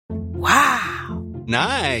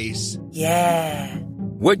Nice. Yeah.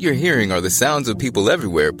 What you're hearing are the sounds of people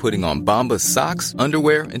everywhere putting on Bombas socks,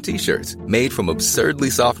 underwear, and T-shirts made from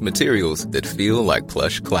absurdly soft materials that feel like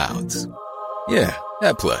plush clouds. Yeah,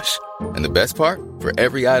 that plush. And the best part? For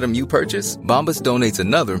every item you purchase, Bombas donates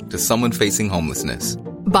another to someone facing homelessness.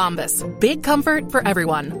 Bombas. Big comfort for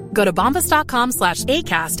everyone. Go to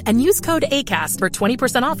bombas.com/ACAST and use code ACAST for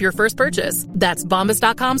 20% off your first purchase. That's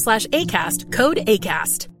bombas.com/ACAST. Code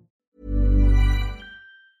ACAST.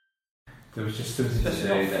 There was just something to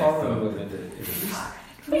say that I thought it was...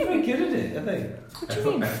 They're very good at it, are they? What do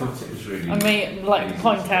you mean? I thought it was really... I may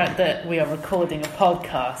point out that we are recording a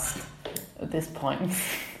podcast at this point.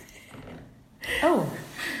 Oh.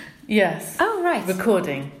 Yes. Oh, right.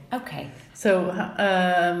 Recording. Okay. So,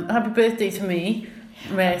 happy birthday to me,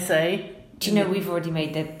 may I say. Do you know we've already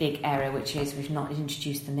made the big error, which is we've not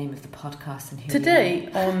introduced the name of the podcast and who Today,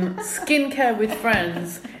 on Skincare with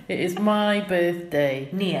Friends, it is my birthday.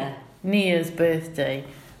 Nia's birthday.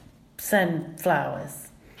 Send flowers.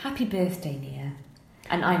 Happy birthday, Nia.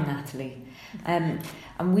 And I'm Natalie. And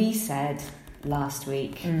we said last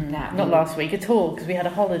week that... Not last week at all, because we had a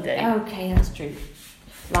holiday. Okay, that's true.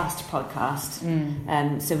 Last podcast.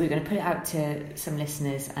 So we're going to put it out to some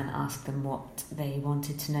listeners and ask them what they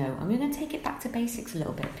wanted to know. And we're going to take it back to basics a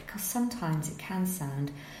little bit, because sometimes it can sound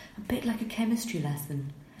a bit like a chemistry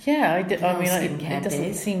lesson. Yeah, it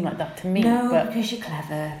doesn't seem like that to me. No, but because you're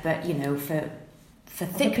clever, but, you know, for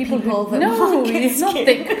thick people who, that no, want it's not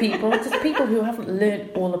thick people, just people who haven't learned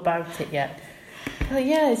all about it yet. But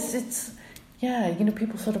yeah, it's you know,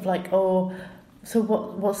 people sort of like, oh, so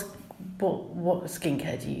what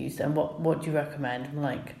skincare do you use and what do you recommend? I'm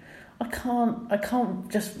like, I can't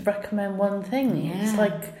just recommend one thing. Yeah. It's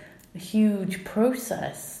like a huge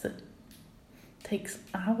process that takes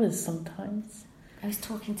hours sometimes. I was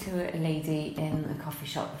talking to a lady in a coffee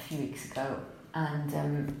shop a few weeks ago,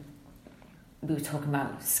 and we were talking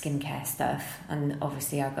about skincare stuff, and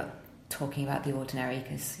obviously I got talking about The Ordinary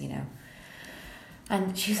because, you know,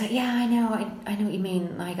 and she was like, yeah, I know what you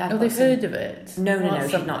mean. Like, they've heard of it? No,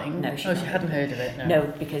 she'd not. No, she hadn't heard of it. No,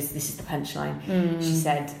 because this is the punchline. She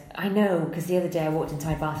said, I know, because the other day I walked into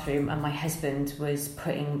my bathroom and my husband was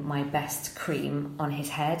putting my best cream on his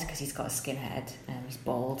head because he's got a skinhead and he's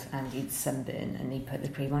bald and he's sunburn, and he put the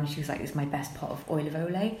cream on. And she was like, it's my best pot of oil of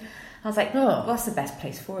Olay. I was like, well, that's the best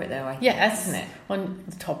place for it, though, I think, yes, isn't it? On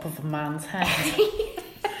the top of a man's head.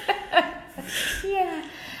 Yeah.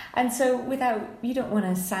 And so you don't want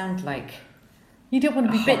to sound like... You don't want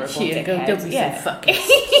to be bitchy and go, don't be so fucking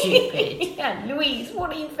stupid. Yeah, Louise,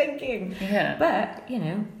 what are you thinking? Yeah. But, you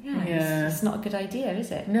know, it's not a good idea,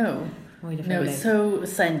 is it? No. It's so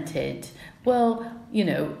scented. Well, you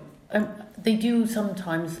know, they do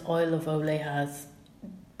sometimes, oil of Olay has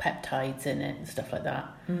peptides in it and stuff like that.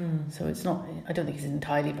 So it's not, I don't think it's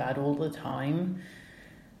entirely bad all the time.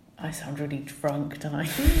 I sound really drunk, don't I?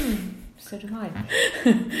 So do I.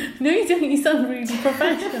 No, you don't. You sound really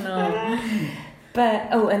professional.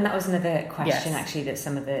 But, and that was another question, actually, that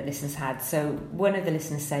some of the listeners had. So one of the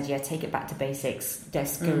listeners said, take it back to basics.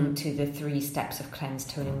 Just go to the 3 steps of cleanse,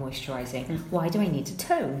 tone and moisturising. Why do I need to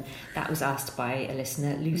tone? That was asked by a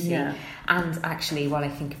listener, Lucy. Yeah. And actually, while I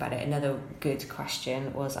think about it, another good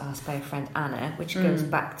question was asked by a friend, Anna, which goes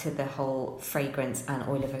back to the whole fragrance and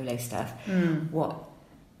oil of Olay stuff. What...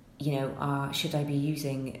 You know, should I be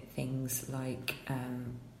using things like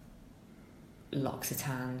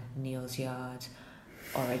L'Occitane, Neal's Yard,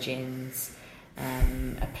 Origins,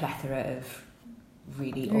 a plethora of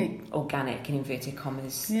really organic, in inverted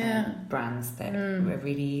commas, brands that are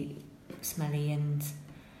really smelly and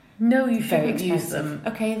no, you very shouldn't use them.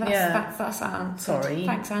 Okay, that's answered. Sorry.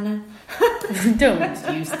 Thanks, Anna.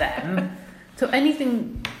 Don't use them. So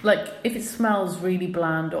anything, like, if it smells really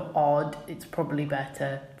bland or odd, it's probably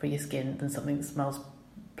better for your skin than something that smells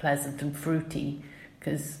pleasant and fruity,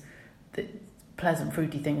 because the pleasant,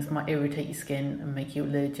 fruity things might irritate your skin and make you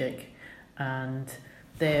allergic. And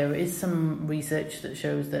there is some research that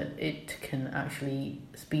shows that it can actually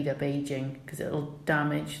speed up aging, because it'll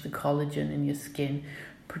damage the collagen in your skin,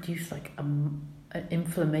 produce like an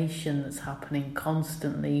inflammation that's happening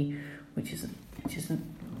constantly, which isn't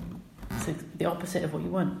so the opposite of what you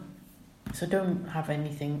want. So don't have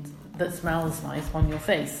anything that smells nice on your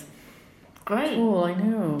face. Great. Oh, I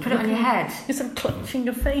know. Put it on your head. You're sort of clutching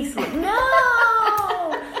your face like,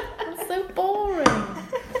 no! That's so boring.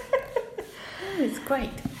 It's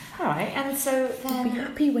great. All right, and so then... You'll be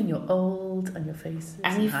happy when you're old and your face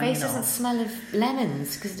and your face doesn't smell of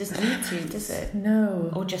lemons, because it doesn't need to, does it?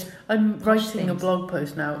 No. Or just... I'm writing a blog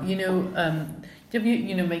post now. You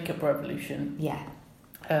know, Makeup Revolution? Yeah.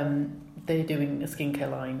 They're doing a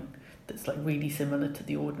skincare line. that's like really similar to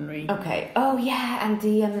the Ordinary. Okay. Oh yeah, and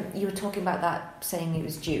the you were talking about that, saying it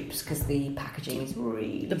was dupes because the packaging is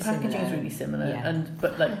really really similar,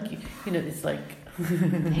 but like it's like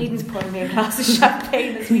Hayden's pouring me a glass of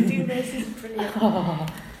champagne as we do this. Is brilliant. Well,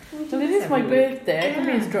 it is my birthday. I can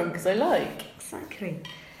be as drunk as I like. Exactly.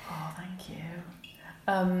 Oh, thank you.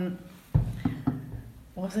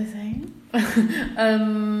 What was I saying?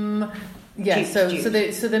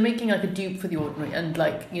 Dupes. So they're making like a dupe for the Ordinary, and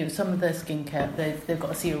like some of their skincare, they've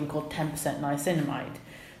got a serum called 10% niacinamide.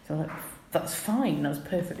 So like, that's fine. That's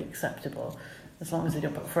perfectly acceptable as long as they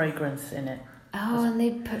don't put fragrance in it. Oh, and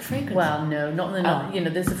they put fragrance. Well, no, not in the.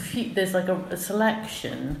 There's a few. There's like a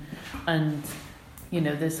selection, and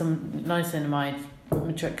there's some niacinamide,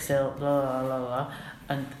 matrixyl, blah blah blah blah,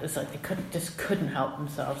 and it's like they couldn't help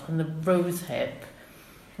themselves. And the rose hip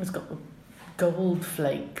has got gold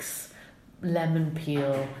flakes, lemon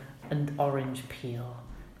peel, and orange peel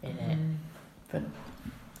in it, but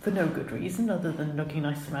for no good reason other than looking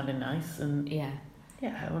nice, smelling nice, and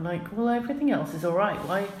well, everything else is all right.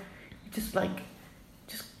 Why? Just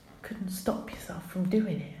couldn't stop yourself from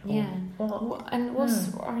doing it. What? And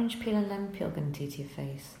what's orange peel and lemon peel going to do to your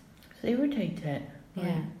face? Just irritate it.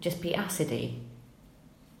 Just be acidy.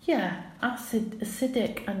 Yeah,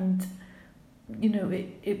 acidic, and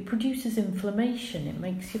it produces inflammation. It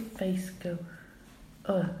makes your face go,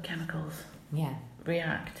 chemicals. Yeah.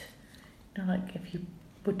 React. Like if you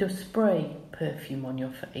were to spray perfume on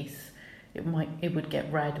your face, it would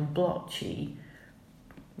get red and blotchy.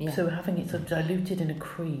 Yeah. So having it sort of diluted in a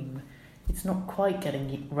cream, it's not quite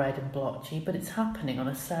getting red and blotchy, but it's happening on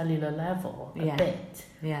a cellular level a bit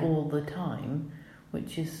all the time,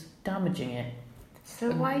 which is damaging it.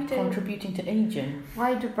 So contributing to aging?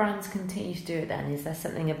 Why do brands continue to do it then? Is there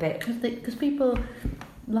something a bit? Because people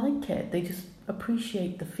like it. They just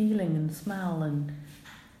appreciate the feeling and smell, and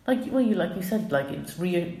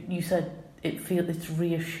you said it's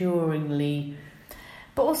reassuringly.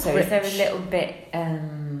 But also, rich. is there a little bit?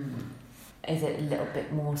 Is it a little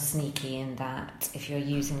bit more sneaky in that if you're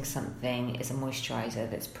using something as a moisturiser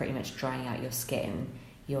that's pretty much drying out your skin,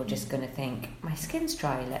 you're just going to think, my skin's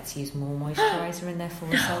dry, let's use more moisturiser and therefore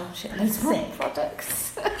we'll sell shitloads more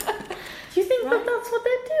products. Do you think that that's what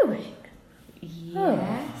they're doing?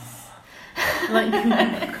 Yes.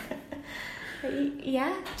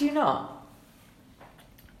 Yeah, do you not?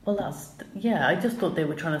 Well, I just thought they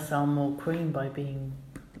were trying to sell more cream by being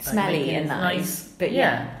smelly and nice. But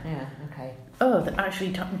yeah, okay. Oh, they're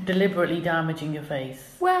actually deliberately damaging your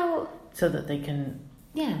face. Well, so that they can.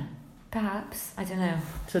 Yeah, perhaps, I don't know.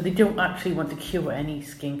 So they don't actually want to cure any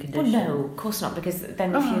skin condition. Well, no, of course not, because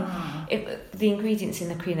then if the ingredients in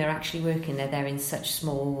the cream they're actually working, they're in such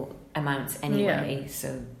small amounts anyway.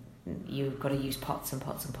 So you've got to use pots and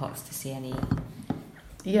pots and pots to see any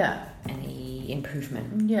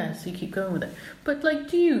improvement. Yeah, so you keep going with it. But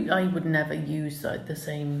I would never use the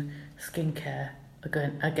same skincare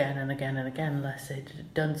again and again and again unless it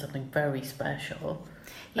had done something very special.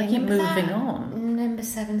 I keep moving on. Number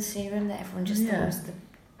 7 serum that everyone just thought was the...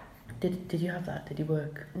 Did you have that? Did you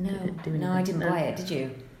work? No, I didn't buy it. Did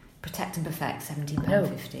you? Protect and Perfect,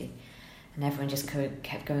 £17.50. And everyone just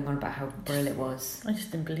kept going on about how brilliant it was. I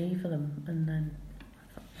just didn't believe in them, and then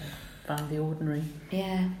I found the Ordinary.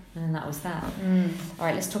 Yeah, and then that was that. All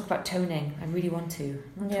right, let's talk about toning. I really want to.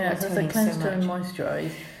 So it's like cleanse, tone,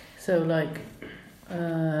 moisturise. So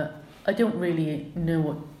I don't really know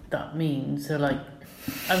what that means. So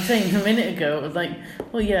I was saying a minute ago, it was like,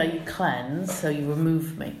 well, yeah, you cleanse, so you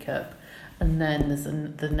remove makeup, and then there's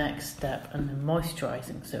the next step, and then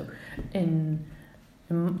moisturising. So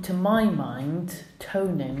to my mind,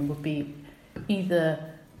 toning would be either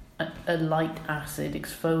a light acid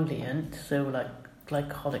exfoliant, so like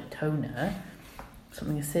glycolic toner,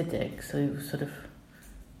 something acidic, so sort of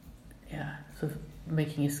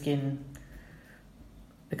making your skin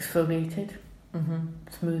exfoliated,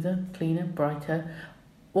 smoother, cleaner, brighter,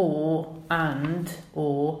 or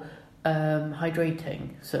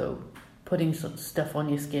hydrating, so putting some stuff on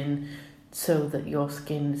your skin so that your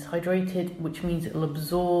skin is hydrated, which means it'll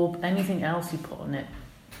absorb anything else you put on it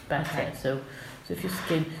better. Okay. So if your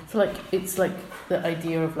skin, it's like the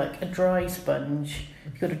idea of like a dry sponge.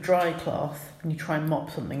 If you've got a dry cloth and you try and mop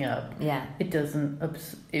something up, it doesn't.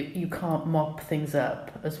 You can't mop things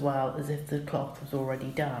up as well as if the cloth was already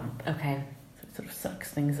damp. Okay. So it sort of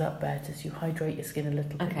sucks things up better. So you hydrate your skin a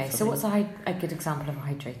little bit. Okay. So what's a good example of a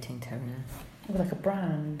hydrating toner? Like a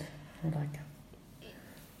brand, or like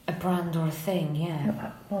a brand or a thing,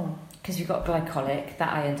 yeah. Well, because you've got glycolic,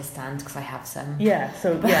 that I understand because I have some. Yeah,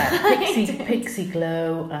 so Pixie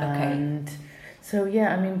Glow, and so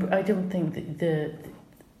I mean, I don't think that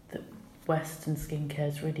Western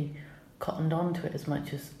skincare's really cottoned onto it as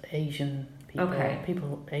much as Asian people. Okay.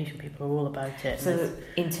 Asian people are all about it. So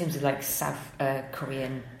in terms of like South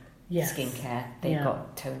Korean skincare, they've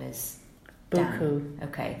got toners. Boku.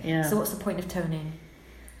 Okay. Yeah. So what's the point of toning?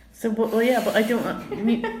 So but I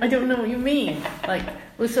don't know what you mean.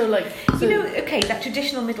 That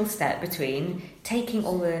traditional middle step between taking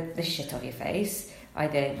all the shit off your face,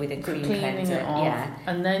 either with a cream cleanser, it off,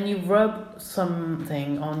 and then you rub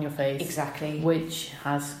something on your face, exactly, which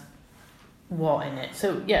has what in it.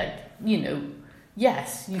 So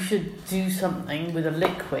yes, you should do something with a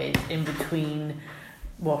liquid in between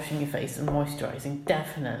washing your face and moisturising,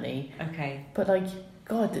 definitely. Okay. But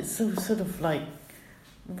God, it's so sort of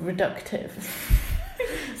reductive.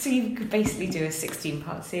 So you could basically do a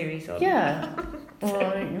 16-part series on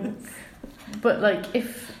but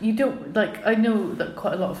if you don't I know that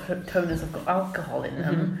quite a lot of toners have got alcohol in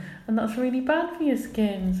them, and that's really bad for your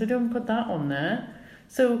skin, so don't put that on there.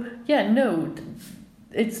 So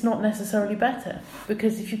it's not necessarily better,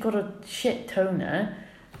 because if you've got a shit toner,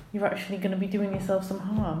 you're actually going to be doing yourself some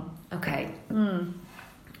harm. Okay. All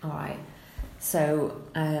right. So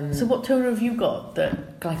so what toner have you got?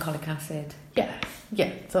 Glycolic acid.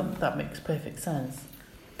 Yeah, so that makes perfect sense.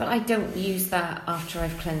 But I don't use that after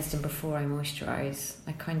I've cleansed and before I moisturise.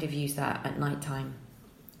 I kind of use that at night time.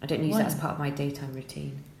 I don't use that as part of my daytime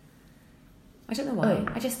routine. I don't know why. Oh.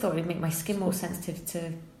 I just thought it would make my skin more sensitive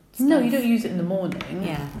to stuff. No, you don't use it in the morning.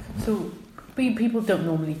 Yeah. So people don't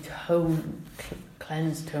normally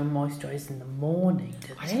cleanse, tone, moisturise in the morning,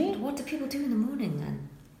 do they? What do people do in the morning then?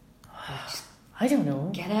 I don't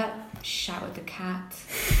know. Get up, shout at the cat.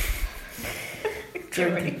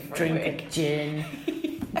 drink a gin.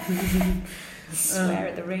 Swear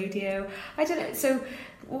at the radio. I don't know. So,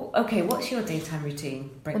 okay, what's your daytime routine?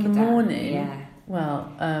 Break it the down. Morning. Yeah.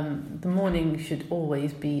 Well, the morning should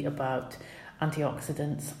always be about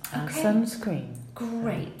antioxidants and sunscreen.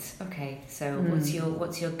 Great. Okay. So, what's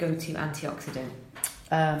your go-to antioxidant?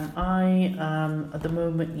 I am at the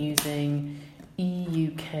moment using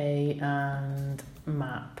EUK and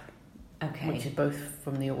MAP. Okay. Which is both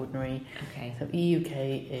from The Ordinary. Okay. So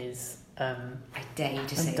EUK is... I dare you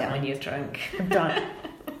to say that when you're drunk. I'm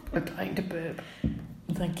dying to burp.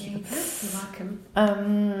 Thank you. You're welcome.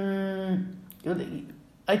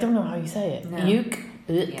 I don't know how you say it. No. EUK.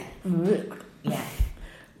 Yeah.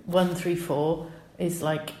 134 is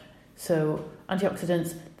so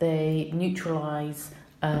antioxidants, they neutralise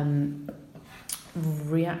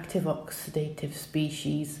reactive oxidative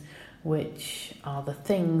species, which are the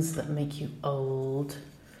things that make you old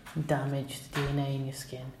and damage the DNA in your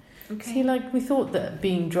skin. Okay. See, we thought that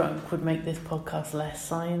being drunk would make this podcast less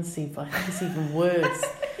sciencey, but I think it's even worse.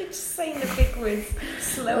 You're just saying the big words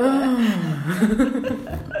slower.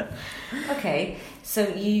 Okay, so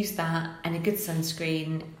you use that and a good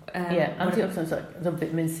sunscreen. Antioxidants like the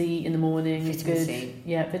vitamin C in the morning is good. C.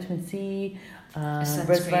 Yeah, vitamin C,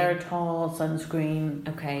 resveratrol, sunscreen.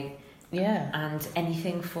 Okay. Yeah. And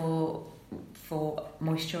anything for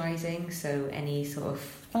moisturising, so any sort of...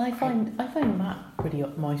 Well, I find MAP pretty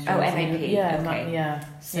moisturising. Oh, MAP. Yeah, okay. MAP, yeah.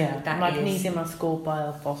 So yeah. that magnesium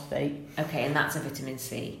ascorbate phosphate. Okay, and that's a vitamin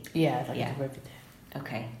C. Yeah, that's a derivative.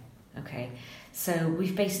 Okay. So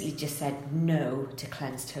we've basically just said no to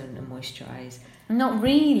cleanse, tone and moisturise. Not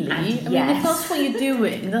really. And I mean, if that's what you're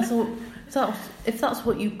doing, if that's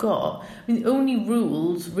what you've got, I mean, the only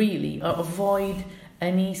rules really are avoid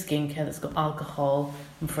any skincare that's got alcohol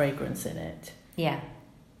and fragrance in it. Yeah.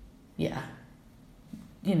 Yeah.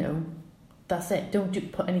 That's it.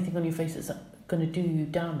 Don't put anything on your face that's going to do you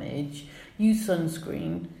damage. Use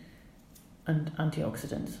sunscreen and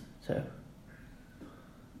antioxidants. So,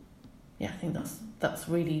 yeah, I think that's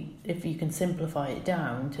really, if you can simplify it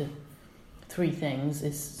down to 3 things,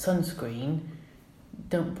 is sunscreen,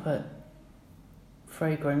 don't put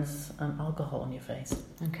fragrance and alcohol on your face.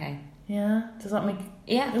 Okay. Yeah? Does that make...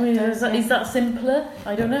 Yeah. I mean, is that simpler?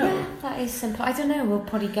 I don't know. Yeah, that is simple. I don't know. We'll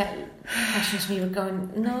probably get questions from you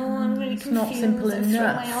going, no, I'm really confused. It's not simple I've enough.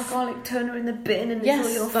 thrown my alcoholic toner in the bin and it's all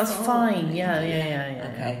your Yes, that's fault. fine. Yeah.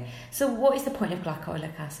 Okay. So what is the point of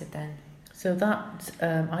glycolic acid then? So that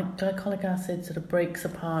glycolic acid sort of breaks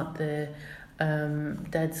apart the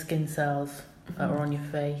dead skin cells that are on your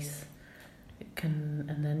face. It can,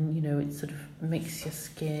 and then it sort of makes your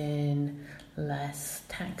skin less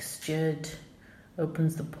textured,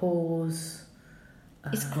 opens the pores.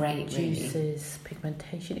 It's great, reduces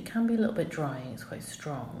pigmentation. It can be a little bit drying. It's quite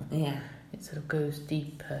strong. Yeah. It sort of goes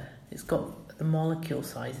deeper. It's got the molecule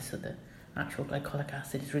sizes, so the actual glycolic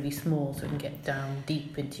acid is really small, so it can get down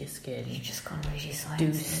deep into your skin. You've just gone really science.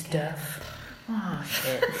 Do stuff. Oh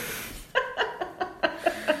shit.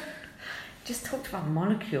 just talked about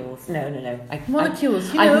molecules. No. Molecules.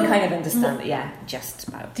 I can kind of understand that. Yeah, just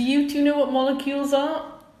about. Do you know what molecules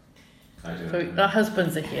are? I don't So know. our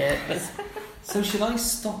husbands are here. So should I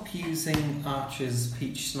stop using Archer's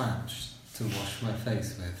Peach Snatch to wash my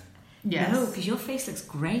face with? Yes. No, because your face looks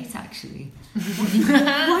great, actually. What have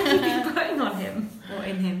you been putting on him? Or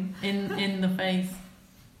in him? In the face.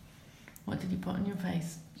 What did you put on your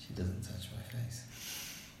face? She doesn't touch my face.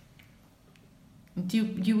 Do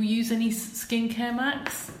you use any skincare,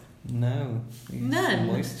 Max? No. None?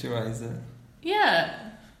 Moisturiser.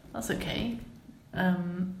 Yeah, that's okay.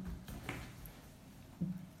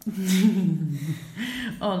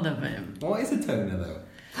 Oh, love him. What is a toner though?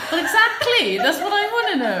 Well, exactly. That's what I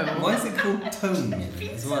want to know. Why is it called toning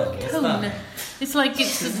as well? What's Tone. that? It's like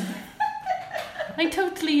it's. I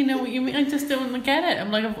totally know what you mean. I just don't get it.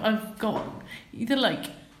 I'm like I've got either like.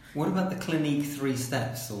 What about the Clinique 3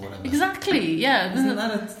 steps or whatever? Exactly. Yeah. Isn't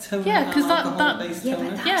that a toner? Yeah, because that alcohol-based Yeah, toner?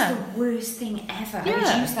 but that's Yeah. the worst thing ever. I Yeah.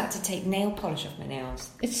 would use that to take nail polish off my nails.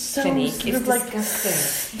 it's so Clinique. sort It's of like.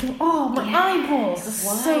 disgusting. Oh, my Yeah. eyeballs are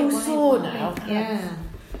Why, so why, sore why? now. Yeah.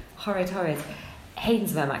 Horrid.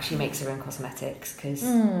 Hayden's mum actually makes her own cosmetics because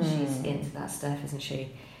she's into that stuff, isn't she?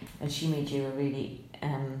 And she made you a really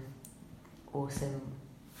awesome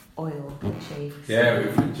oil, didn't she? Yeah,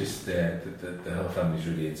 we've just the whole family's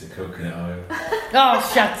really into coconut oil.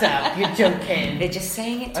 Oh, shut up! You're joking. They're just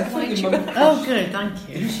saying it I to thought avoid your you. mum Oh, good. Thank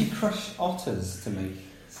Didn't you. she crush otters to make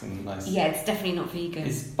some nice... Yeah, it's definitely not vegan.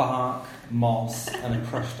 It's bark, moss and a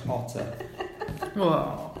crushed otter.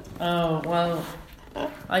 Oh, well.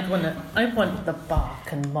 I want the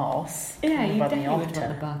bark and moss. Yeah, you rather than definitely would otter.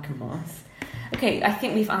 want the bark and moss. Okay, I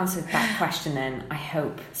think we've answered that question then, I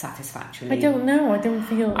hope, satisfactorily. I don't know. I don't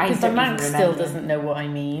feel I because don't the Max even still remember. doesn't know what I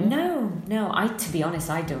mean. No. To be honest,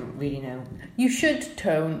 I don't really know. You should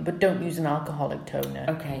tone, but don't use an alcoholic toner.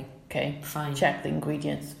 Okay, Okay. fine. Check the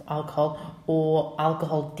ingredients: alcohol or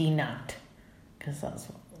alcohol denat, because that's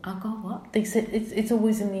what Alcohol what? they say. It's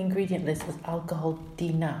always in the ingredient list as alcohol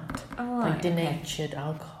denat, Oh, like right, okay. denatured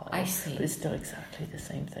alcohol. I see. But it's still exactly the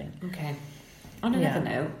same thing. Okay. On another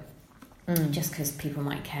Yeah. note, just because people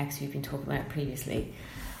might care because we've been talking about it previously,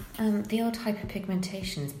 the old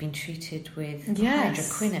hyperpigmentation has been treated with Yes.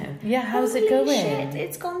 hydroquinone. Yeah, how's it Holy going? Shit,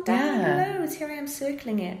 it's gone down Yeah. loads. Here I am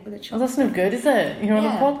circling it with a Oh, chalk. that's no good, is it? You're Yeah.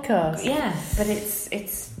 on a podcast. Yeah, but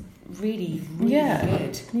it's really, really Yeah.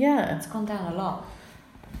 good. Yeah. It's gone down a lot.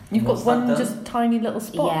 You've got What's that one done? just tiny little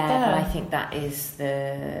spot Yeah, there. but I think that is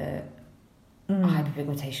the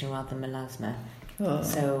hyperpigmentation rather than melasma. Oh.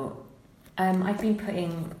 So I've been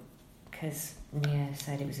putting, because Nia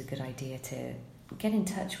said it was a good idea to get in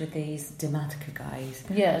touch with these Dermatica guys.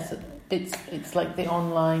 Yes, it's like the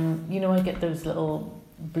online. You know, I get those little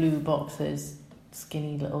blue boxes,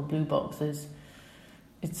 skinny little blue boxes.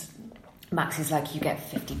 It's Max is like, you get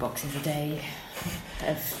 50 boxes a day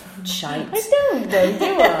of shite. I don't though,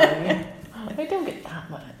 do I? I don't get that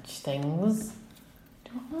much things,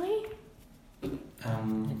 do I?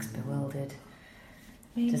 Looks bewildered.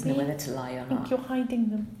 Maybe. Doesn't know whether to lie or I think not. you're hiding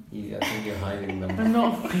them. I think you're hiding them. I'm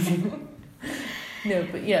not hiding. No,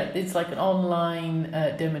 but yeah, it's like an online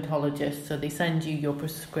dermatologist. So they send you your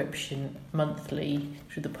prescription monthly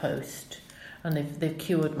through the post, and they've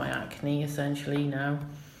cured my acne essentially now.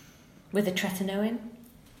 With a tretinoin?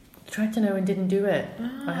 Tretinoin didn't do it.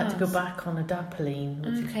 I had to go Ah. back on adapalene,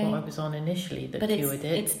 which Okay. is what I was on initially, that But cured it.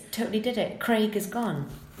 it's totally did it. Craig is gone.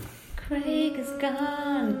 Craig is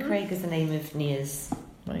gone. Craig is the name of Nia's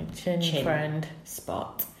My chin friend.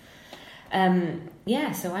 spot.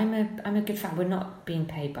 Yeah, so I'm a good fan. We're not being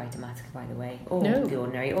paid by Dermatica, by the way, or No. The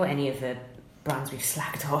Ordinary, or any of the brands we've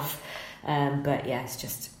slacked off. But yeah, it's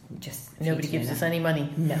just Nobody feeding gives in us any money.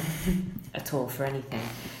 no at all for anything.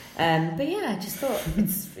 But yeah, I just thought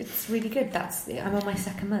it's really good. I'm on my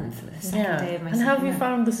second month, the second day of my And second how have you month.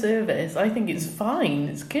 found the service? I think it's fine.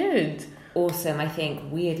 It's good. Awesome. I think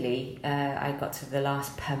weirdly, I got to the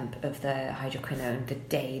last pump of the hydroquinone the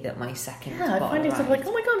day that my second Yeah, I bottle find it sort of like, arrived.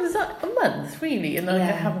 oh my god, is that a month really? And like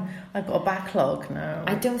Yeah. I've got a backlog now.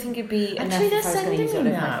 I don't think it'd be enough Actually, they're if I was going to sending use me all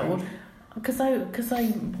of my now things. because I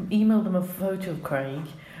emailed them a photo of Craig,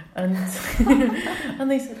 and and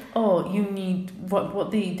they said, oh, you need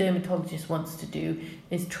what the dermatologist wants to do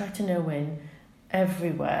is tretinoin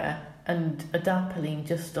everywhere and adapalene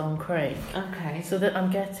just on Craig. Okay. So that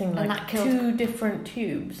I'm getting And like that killed- 2 different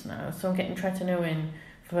tubes now. So I'm getting tretinoin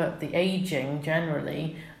for the aging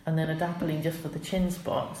generally, and then adapalene just for the chin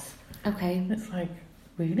spots. Okay. And it's like,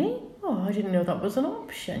 really? Oh, I didn't know that was an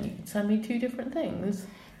option. You could send me 2 different things.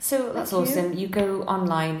 So that's awesome. You go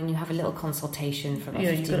online and you have a little consultation for about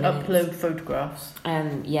 15 you can minutes. upload photographs.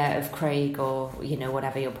 Of Craig or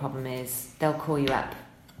whatever your problem is. They'll call you up.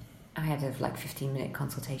 I had a 15-minute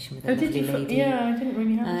consultation with a lovely lady. Yeah, I didn't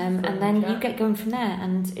really have. And then you get going from there,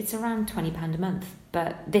 and it's around £20 a month.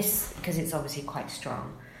 But this, because it's obviously quite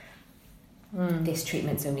strong. This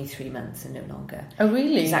treatment's only 3 months and no longer. Oh,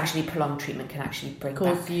 really? It's actually prolonged treatment can actually bring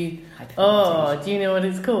back hyperpigmentation. Oh, do you know what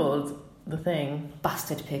it's called? The thing?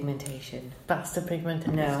 Bastard pigmentation. Bastard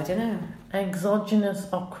pigmentation? No, I don't know. Exogenous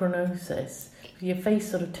ochronosis. Your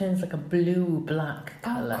face sort of turns like a blue-black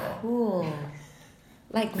colour. Oh, cool.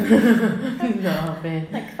 Like like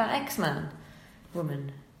that X-Man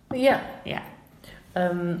woman. Yeah. Yeah.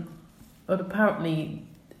 But apparently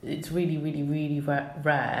it's really, really, really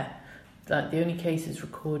rare. Like the only cases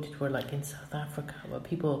recorded were like in South Africa, where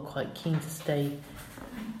people are quite keen to stay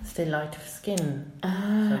light of skin for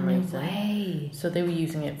some reason. Way. So they were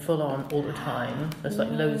using it full on all the time. There's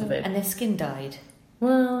like loads of it. And their skin died.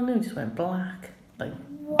 Well, no, it just went black, like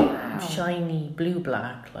shiny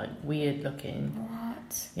blue-black, like weird looking.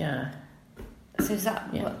 What? Yeah. So is that?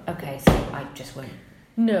 Yeah. Okay, so I just won't.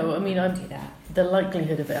 No, I mean, do that. The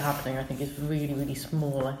likelihood of it happening, I think, is really, really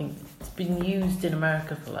small. I think it's been used in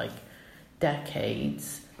America for like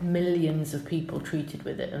decades. Millions of people treated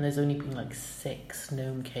with it, and there's only been like 6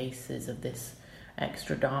 known cases of this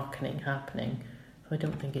extra darkening happening. So I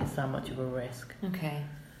don't think it's that much of a risk. Okay,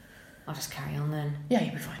 I'll just carry on then. Yeah,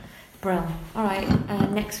 you'll be fine. Brill. All right.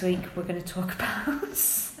 Next week we're going to talk about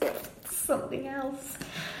something else.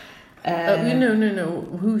 No.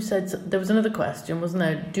 Who said there was another question, wasn't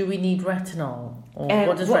there? Do we need retinol, or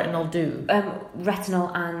what does retinol do?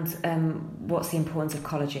 Retinol and what's the importance of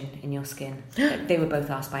collagen in your skin? They were both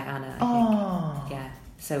asked by Anna. I think. Yeah.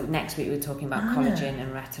 So next week we're talking about collagen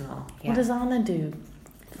and retinol. Yeah. What does Anna do?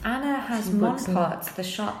 Anna has Monpart, the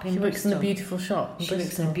shop in She works in Bristol. a beautiful shop. She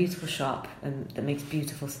works in a beautiful shop that makes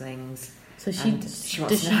beautiful things. So she wants to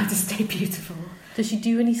know how to stay beautiful. Does she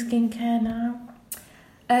do any skincare now?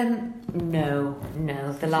 No.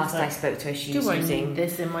 The last I spoke to her, she was using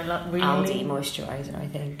this in my really? Aldi moisturiser, I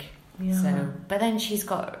think. Yeah. So, but then she's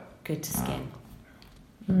got good skin.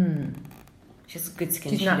 She has good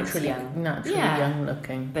skin. She's she naturally looks young. young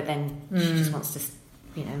looking. But then she just wants to,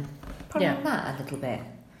 put on that a little bit.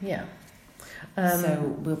 Yeah.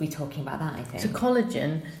 So we'll be talking about that, I think. So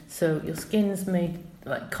collagen. So your skin's made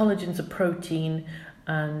like collagen's a protein,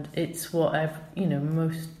 and it's whatever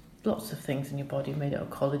lots of things in your body are made out of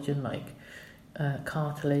collagen, like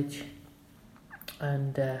cartilage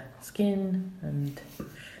and skin, and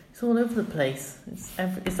it's all over the place.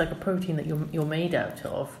 It's like a protein that you're made out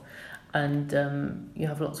of, and you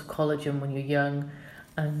have lots of collagen when you're young,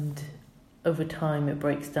 and over time it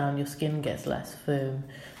breaks down. Your skin gets less firm.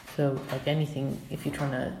 So, like anything, if you're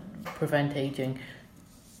trying to prevent aging,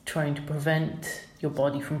 trying to prevent your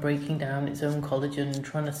body from breaking down its own collagen and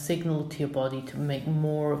trying to signal to your body to make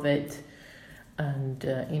more of it, and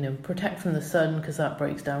protect from the sun, because that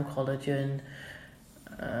breaks down collagen.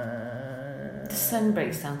 The sun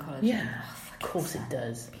breaks down collagen. Yeah, of course it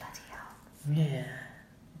does. Bloody hell. Yeah,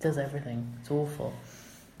 it does everything. It's awful.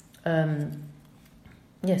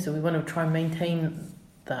 So we want to try and maintain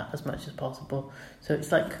that as much as possible. So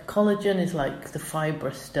it's like collagen is like the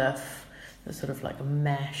fibrous stuff that's sort of like a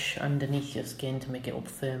mesh underneath your skin to make it all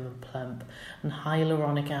firm and plump, and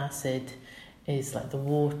hyaluronic acid is like the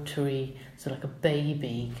watery, so like a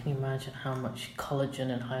baby. Can you imagine how much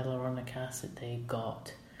collagen and hyaluronic acid they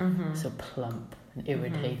got? So plump and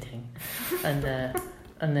irritating. And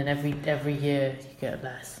then every year you get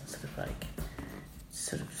less, and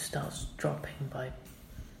sort of starts dropping by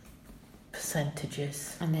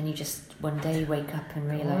percentages. And then you just one day wake up and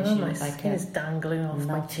realise you look like is dangling off my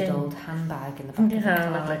melted chin. old handbag in the back of the car.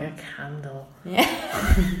 I look like a candle. Yeah.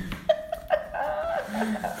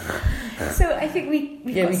 So I think we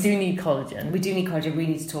do need collagen. We do need collagen. We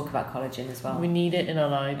need to talk about collagen as well. We need it in our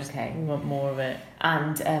lives. Okay. We want more of it.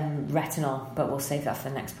 And retinol, but we'll save that for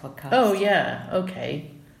the next podcast. Oh yeah,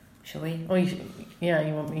 okay. Shall we? Oh, you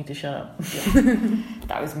want me to shut up?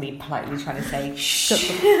 That was me politely trying to say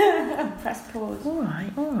shh. Press pause. All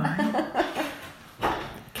right.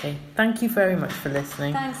 Okay, thank you very much for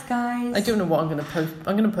listening. Thanks, guys. I don't know what I'm going to post.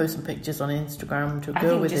 I'm going to post some pictures on Instagram to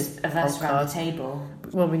go with this of us around the table.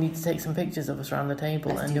 Well, we need to take some pictures of us around the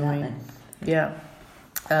table. Let's do that then. Yeah.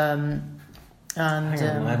 Hang on,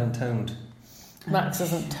 I haven't toned. Max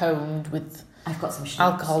hasn't toned with I've got some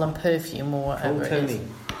alcohol and perfume or whatever it is.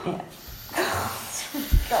 Yeah.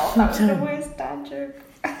 God, that was the worst dad joke.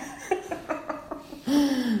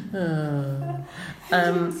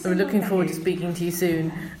 We're looking forward to speaking to you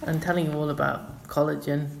soon and telling you all about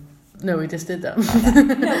collagen. No, we just did that.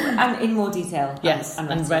 No, and in more detail. Yes, and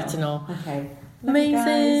retinol. Okay. Love you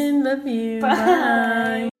Amazing. guys. Love you. Bye.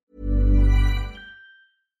 Bye.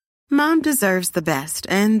 Mom deserves the best,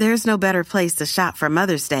 and there's no better place to shop for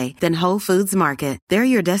Mother's Day than Whole Foods Market. They're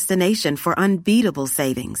your destination for unbeatable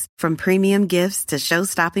savings, from premium gifts to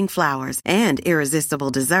show-stopping flowers and irresistible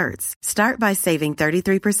desserts. Start by saving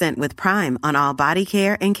 33% with Prime on all body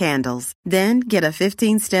care and candles. Then get a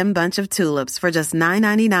 15-stem bunch of tulips for just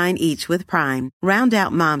 $9.99 each with Prime. Round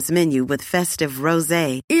out Mom's menu with festive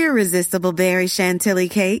rosé, irresistible berry chantilly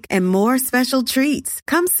cake, and more special treats.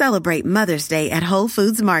 Come celebrate Mother's Day at Whole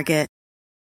Foods Market.